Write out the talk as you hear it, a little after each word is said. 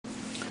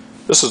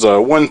This is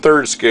a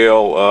 1/3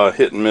 scale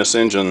hit and miss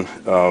engine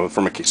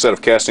from a set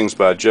of castings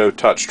by Joe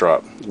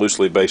Tochtrop,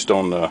 loosely based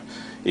on the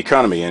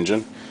Economy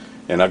engine.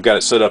 And I've got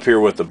it set up here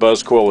with the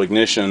buzz coil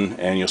ignition,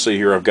 and you'll see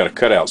here I've got a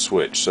cutout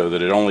switch so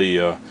that it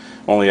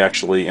only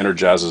actually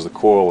energizes the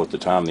coil at the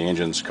time the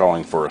engine's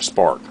calling for a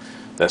spark.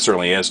 That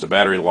certainly adds to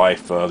battery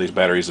life. These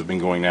batteries have been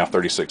going now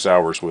 36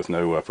 hours with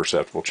no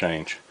perceptible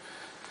change.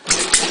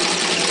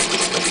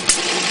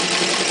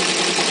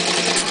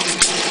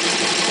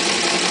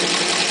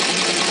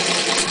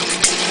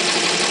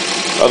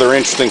 Other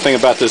interesting thing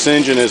about this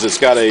engine is it's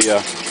got a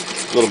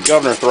little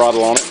governor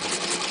throttle on it.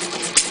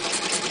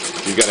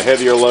 You've got a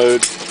heavier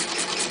load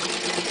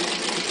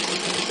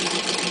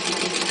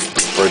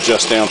or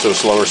adjust down to a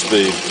slower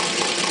speed.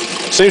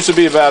 Seems to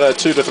be about a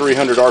 200 to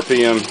 300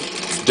 RPM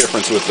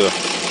difference with the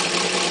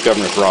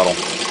governor throttle.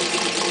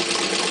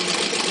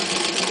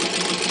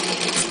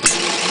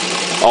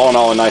 All in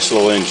all, a nice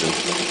little engine.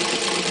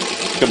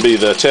 Going to be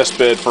the test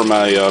bed for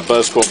my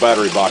buzz coil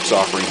battery box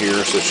offering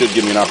here, so it should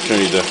give me an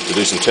opportunity to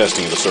do some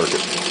testing of the circuit.